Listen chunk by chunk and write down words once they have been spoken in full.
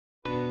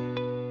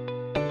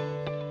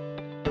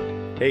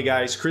Hey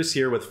guys, Chris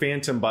here with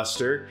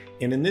PhantomBuster,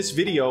 and in this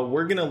video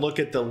we're going to look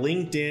at the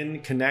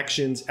LinkedIn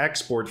Connections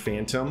Export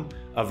Phantom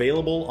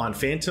available on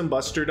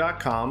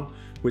PhantomBuster.com,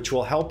 which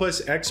will help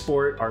us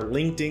export our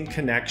LinkedIn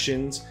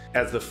connections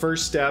as the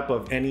first step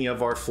of any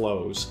of our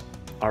flows.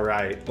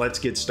 Alright, let's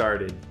get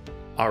started.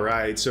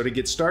 Alright, so to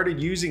get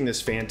started using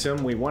this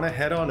Phantom, we want to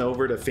head on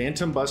over to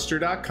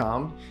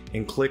PhantomBuster.com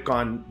and click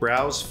on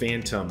Browse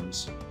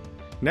Phantoms.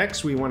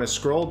 Next, we want to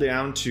scroll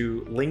down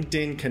to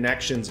LinkedIn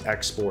Connections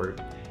Export.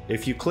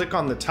 If you click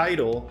on the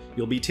title,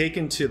 you'll be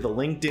taken to the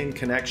LinkedIn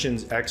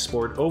Connections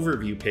Export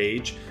overview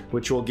page,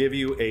 which will give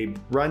you a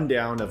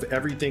rundown of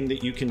everything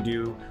that you can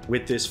do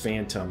with this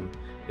Phantom.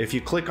 If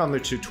you click on the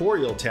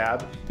tutorial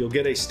tab, you'll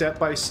get a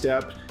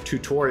step-by-step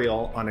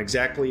tutorial on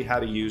exactly how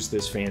to use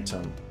this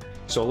Phantom.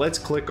 So let's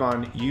click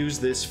on Use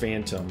this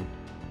Phantom.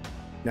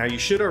 Now you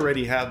should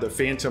already have the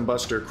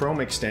PhantomBuster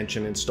Chrome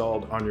extension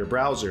installed on your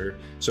browser,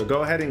 so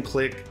go ahead and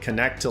click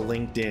Connect to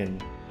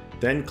LinkedIn,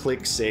 then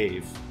click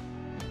Save.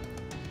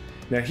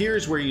 Now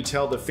here's where you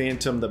tell the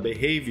Phantom the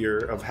behavior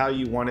of how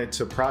you want it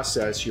to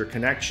process your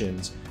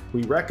connections.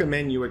 We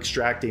recommend you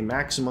extract a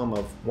maximum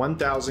of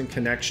 1,000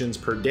 connections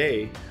per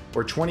day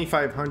or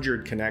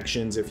 2,500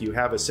 connections if you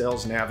have a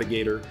Sales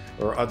Navigator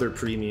or other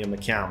premium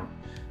account.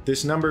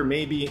 This number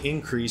may be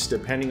increased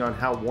depending on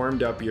how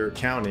warmed up your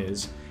account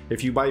is.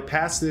 If you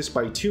bypass this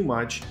by too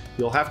much,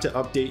 you'll have to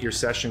update your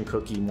session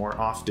cookie more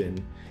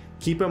often.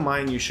 Keep in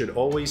mind you should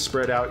always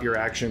spread out your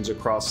actions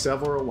across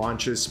several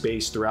launches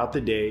spaced throughout the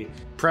day,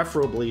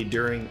 preferably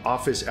during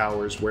office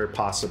hours where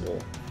possible.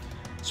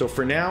 So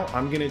for now,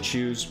 I'm going to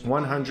choose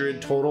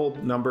 100 total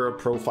number of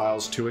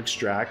profiles to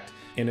extract,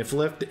 and if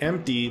left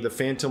empty, the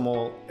Phantom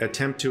will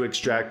attempt to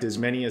extract as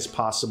many as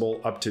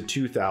possible up to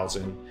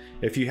 2,000.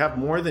 If you have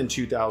more than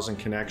 2,000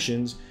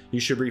 connections, you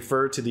should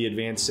refer to the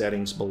advanced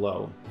settings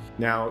below.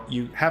 Now,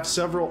 you have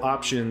several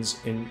options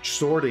in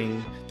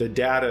sorting the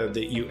data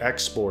that you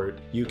export.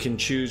 You can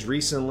choose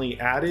recently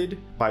added,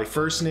 by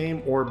first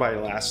name, or by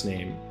last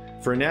name.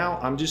 For now,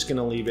 I'm just going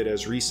to leave it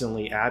as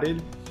recently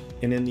added.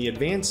 And in the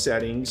advanced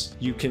settings,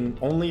 you can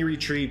only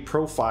retrieve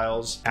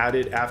profiles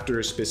added after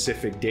a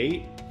specific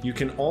date. You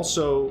can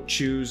also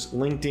choose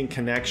LinkedIn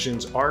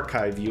Connections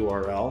Archive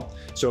URL.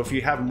 So if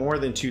you have more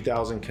than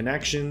 2,000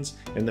 connections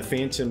and the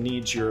Phantom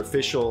needs your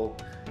official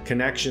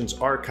connections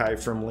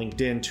archive from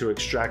LinkedIn to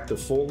extract the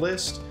full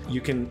list, you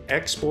can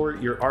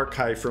export your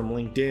archive from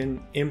LinkedIn,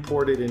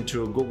 import it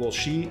into a Google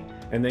Sheet,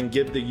 and then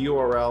give the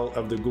URL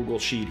of the Google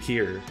Sheet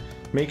here.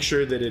 Make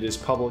sure that it is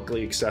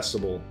publicly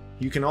accessible.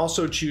 You can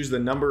also choose the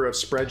number of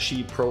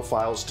spreadsheet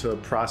profiles to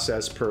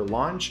process per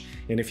launch,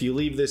 and if you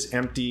leave this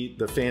empty,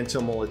 the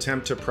Phantom will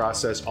attempt to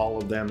process all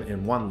of them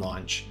in one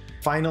launch.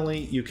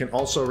 Finally, you can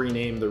also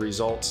rename the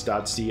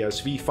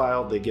results.csv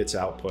file that gets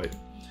output.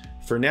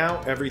 For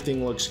now,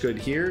 everything looks good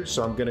here,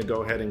 so I'm going to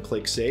go ahead and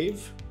click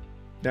Save.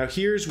 Now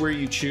here's where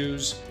you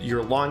choose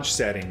your launch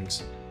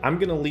settings. I'm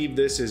going to leave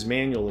this as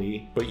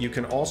manually, but you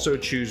can also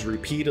choose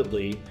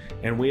repeatedly,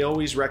 and we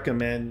always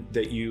recommend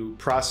that you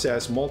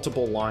process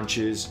multiple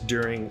launches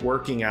during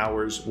working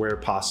hours where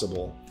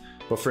possible.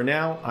 But for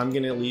now, I'm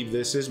going to leave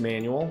this as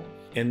manual,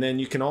 and then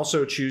you can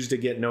also choose to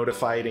get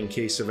notified in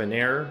case of an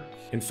error.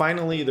 And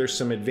finally, there's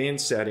some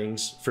advanced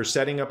settings for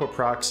setting up a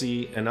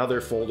proxy and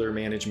other folder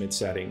management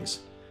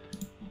settings.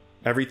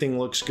 Everything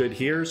looks good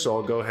here, so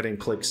I'll go ahead and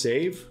click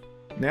Save.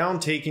 Now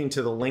I'm taken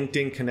to the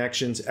LinkedIn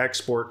Connections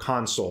Export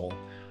console.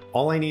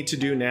 All I need to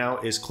do now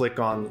is click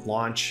on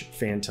Launch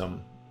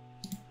Phantom.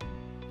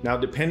 Now,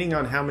 depending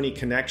on how many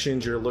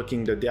connections you're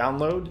looking to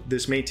download,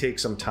 this may take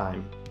some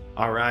time.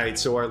 Alright,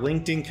 so our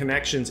LinkedIn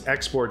Connections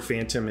Export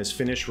Phantom is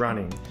finished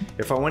running.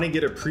 If I want to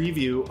get a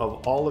preview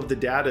of all of the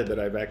data that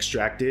I've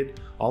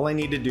extracted, all I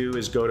need to do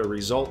is go to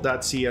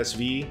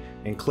result.csv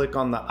and click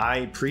on the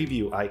Eye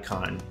Preview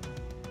icon.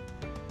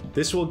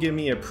 This will give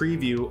me a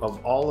preview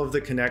of all of the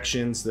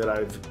connections that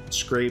I've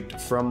scraped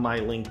from my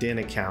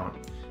LinkedIn account.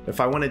 If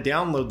I want to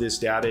download this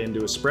data into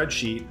a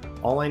spreadsheet,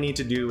 all I need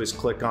to do is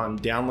click on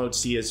Download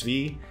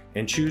CSV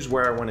and choose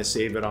where I want to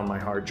save it on my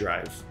hard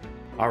drive.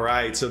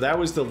 Alright, so that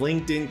was the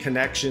LinkedIn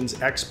Connections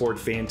Export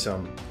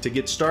Phantom. To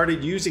get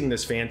started using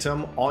this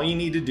Phantom, all you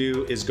need to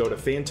do is go to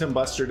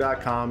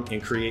PhantomBuster.com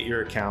and create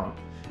your account.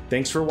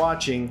 Thanks for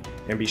watching,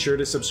 and be sure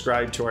to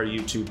subscribe to our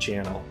YouTube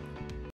channel.